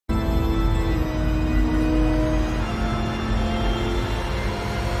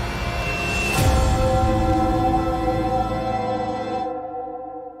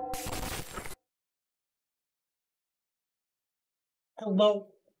Hello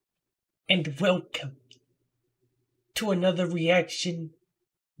and welcome to another reaction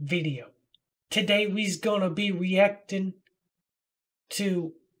video. Today we's gonna be reacting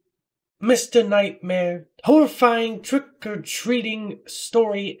to Mr. Nightmare Horrifying Trick-or-Treating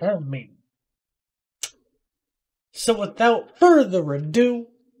Story Anime. So without further ado,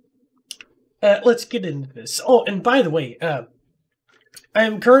 let's get into this. Oh, and by the way, I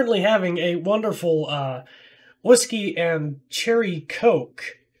am currently having a wonderful whiskey and cherry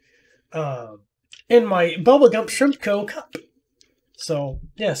Coke in my Bubblegum Shrimp Co. cup. So,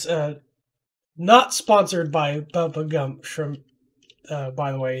 yes, not sponsored by Bubblegum Shrimp,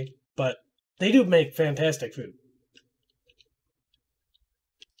 by the way, but they do make fantastic food.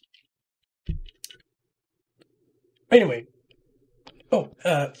 Anyway,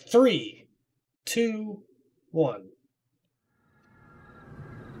 3, 2, 1.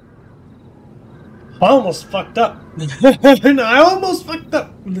 I almost fucked up. I almost fucked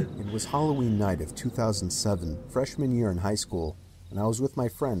up. It was Halloween night of 2007, freshman year in high school, and I was with my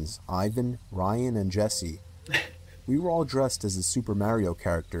friends, Ivan, Ryan, and Jesse. We were all dressed as the Super Mario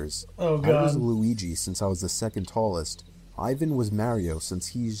characters. Oh, God. I was Luigi since I was the second tallest. Ivan was Mario since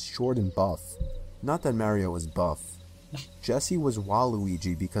he's short and buff. Not that Mario is buff. Jesse was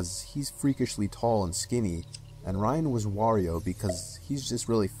Waluigi because he's freakishly tall and skinny, and Ryan was Wario because he's just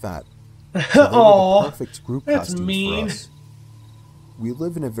really fat. So they were the perfect group costumes for us. We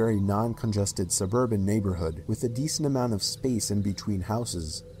live in a very non-congested suburban neighborhood with a decent amount of space in between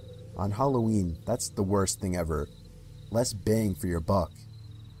houses. On Halloween, that's the worst thing ever. Less bang for your buck.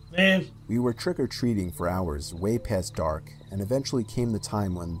 Man. We were trick-or-treating for hours, way past dark, and eventually came the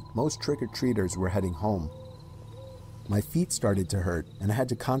time when most trick-or-treaters were heading home. My feet started to hurt, and I had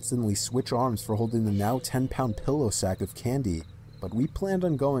to constantly switch arms for holding the now 10-pound pillow sack of candy. But we planned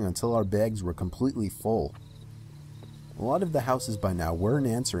on going until our bags were completely full. A lot of the houses by now weren't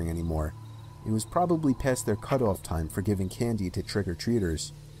answering anymore. It was probably past their cutoff time for giving candy to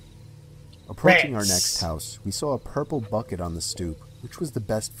trick-or-treaters. Approaching our next house, we saw a purple bucket on the stoop, which was the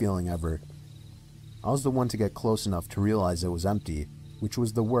best feeling ever. I was the one to get close enough to realize it was empty, which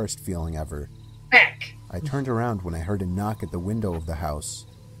was the worst feeling ever. I turned around when I heard a knock at the window of the house.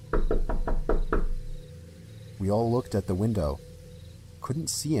 We all looked at the window.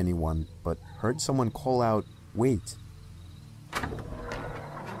 Couldn't see anyone, but heard someone call out, "Wait."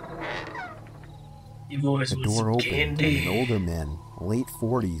 The door opened and an older man, late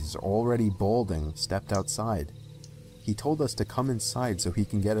 40s, already balding, stepped outside. He told us to come inside so he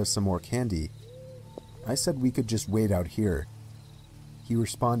can get us some more candy. I said we could just wait out here. He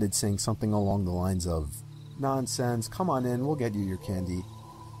responded saying something along the lines of, "Nonsense, come on in, we'll get you your candy."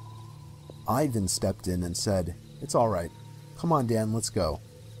 Ivan stepped in and said, "It's alright. Come on, Dan, let's go."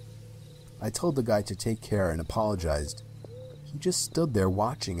 I told the guy to take care and apologized. He just stood there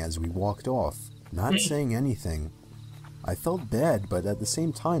watching as we walked off, not saying anything. I felt bad, but at the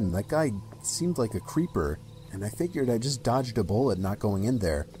same time, that guy seemed like a creeper, and I figured I just dodged a bullet not going in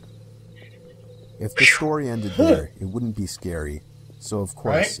there. If the story ended there, it wouldn't be scary, so of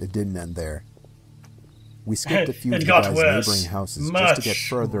course it didn't end there. We skipped a few of the guy's neighboring houses just to get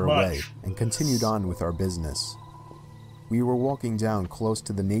further away, and continued on with our business. We were walking down close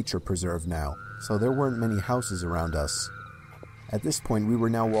to the nature preserve now, so there weren't many houses around us. At this point, we were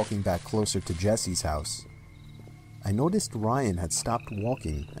now walking back closer to Jesse's house. I noticed Ryan had stopped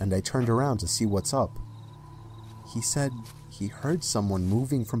walking, and I turned around to see what's up. He said he heard someone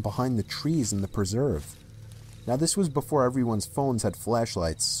moving from behind the trees in the preserve. Now, this was before everyone's phones had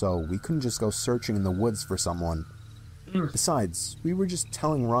flashlights, so we couldn't just go searching in the woods for someone. Besides, we were just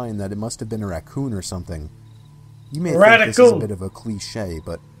telling Ryan that it must have been a raccoon or something. You may think this is a bit of a cliche,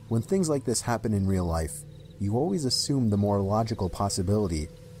 but when things like this happen in real life, you always assume the more logical possibility.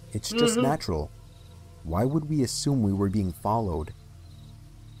 It's just natural. Why would we assume we were being followed?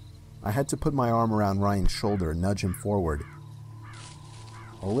 I had to put my arm around Ryan's shoulder and nudge him forward.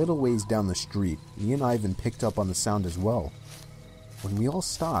 A little ways down the street, me and Ivan picked up on the sound as well. When we all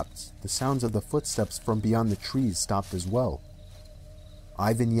stopped, the sounds of the footsteps from beyond the trees stopped as well.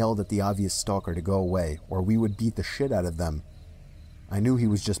 Ivan yelled at the obvious stalker to go away, or we would beat the shit out of them. I knew he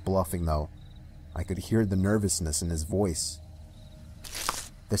was just bluffing, though. I could hear the nervousness in his voice.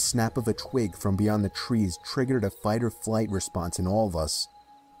 The snap of a twig from beyond the trees triggered a fight-or-flight response in all of us.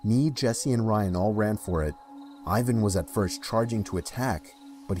 Me, Jesse, and Ryan all ran for it. Ivan was at first charging to attack,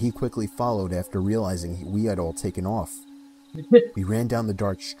 but he quickly followed after realizing we had all taken off. We ran down the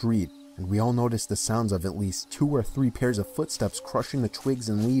dark street, and we all noticed the sounds of at least 2 or 3 pairs of footsteps crushing the twigs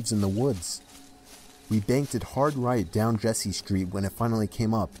and leaves in the woods. We banked it hard right down Jesse Street when it finally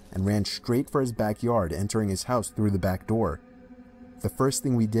came up, and ran straight for his backyard, entering his house through the back door. The first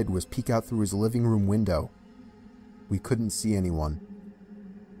thing we did was peek out through his living room window. We couldn't see anyone.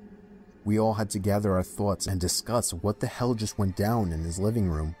 We all had to gather our thoughts and discuss what the hell just went down in his living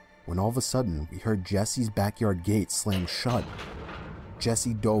room, when all of a sudden we heard Jesse's backyard gate slam shut.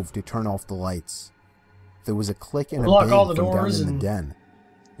 Jesse dove to turn off the lights. There was a click and a bang from down in the den.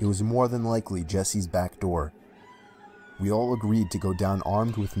 It was more than likely Jesse's back door. We all agreed to go down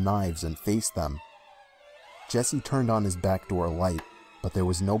armed with knives and face them. Jesse turned on his back door light, but there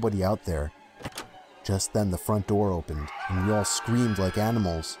was nobody out there. Just then the front door opened, and we all screamed like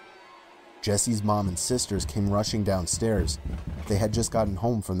animals. Jesse's mom and sisters came rushing downstairs. They had just gotten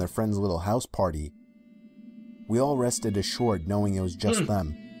home from their friend's little house party. We all rested assured knowing it was just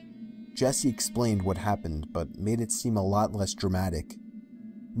them. Jesse explained what happened, but made it seem a lot less dramatic.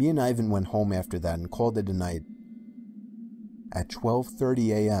 Me and Ivan went home after that and called it a night. At 12:30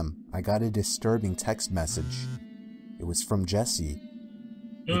 a.m., I got a disturbing text message. It was from Jesse.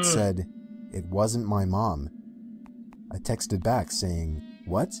 It said, "It wasn't my mom." I texted back saying,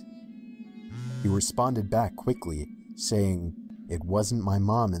 "What?" He responded back quickly, saying, "It wasn't my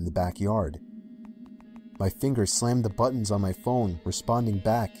mom in the backyard." My fingers slammed the buttons on my phone, responding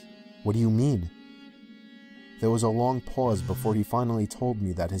back, "What do you mean?" There was a long pause before he finally told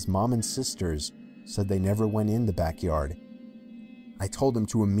me that his mom and sisters said they never went in the backyard. I told him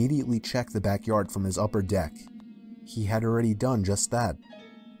to immediately check the backyard from his upper deck. He had already done just that.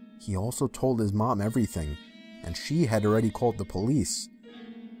 He also told his mom everything, and she had already called the police.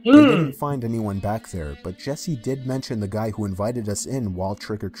 They didn't find anyone back there, but Jesse did mention the guy who invited us in while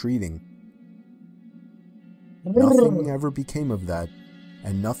trick-or-treating. Nothing ever became of that,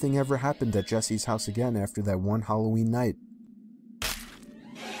 and nothing ever happened at Jesse's house again after that one Halloween night.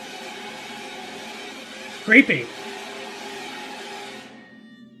 Creepy.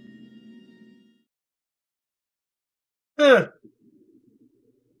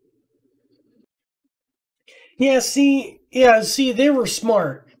 Yeah, see, they were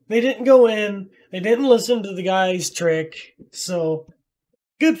smart. They didn't go in, they didn't listen to the guy's trick, so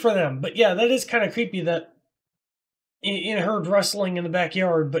good for them. But yeah, that is kind of creepy that you heard rustling in the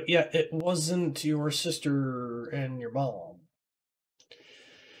backyard, but yeah, it wasn't your sister and your mom.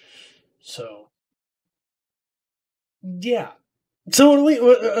 So, yeah. So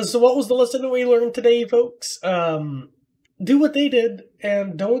what was the lesson that we learned today, folks? Do what they did,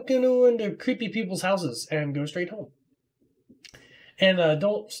 and don't go into creepy people's houses, and go straight home. And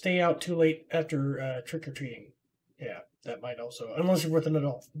don't stay out too late after trick-or-treating. Yeah, that might also, unless you're with an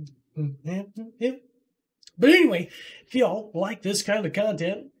adult. Yeah. But anyway, if y'all like this kind of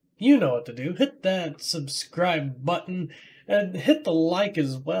content, you know what to do. Hit that subscribe button, and hit the like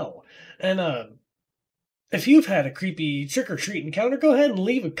as well. And if you've had a creepy trick-or-treat encounter, go ahead and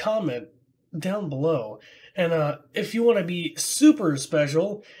leave a comment down below. And if you want to be super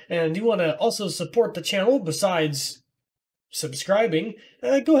special, and you want to also support the channel besides subscribing,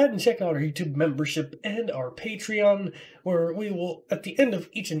 go ahead and check out our YouTube membership and our Patreon, where we will, at the end of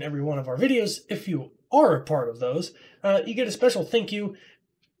each and every one of our videos, if you are a part of those, you get a special thank you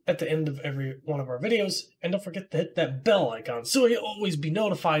at the end of every one of our videos. And don't forget to hit that bell icon so you'll always be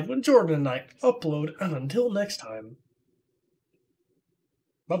notified when Jordan and I upload. And until next time,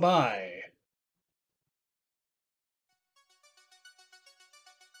 bye-bye.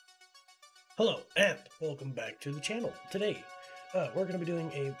 Hello, and welcome back to the channel. Today, we're going to be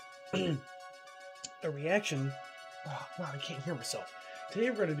doing a reaction. Oh, wow, I can't hear myself.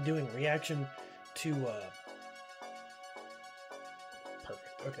 Today, we're going to be doing a reaction to.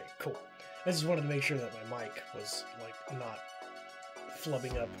 Perfect. Okay, cool. I just wanted to make sure that my mic was like not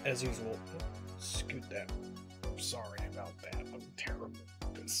flubbing up as usual. Scoot that. I'm sorry about that. I'm terrible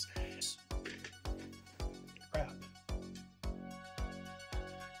at this. Crap.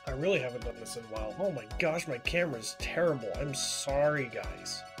 I really haven't done this in a while. Oh my gosh, my camera's terrible. I'm sorry,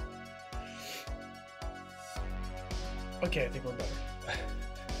 guys. Okay, I think we're better.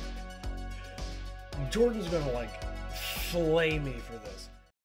 Jordan's gonna, like, flay me for this.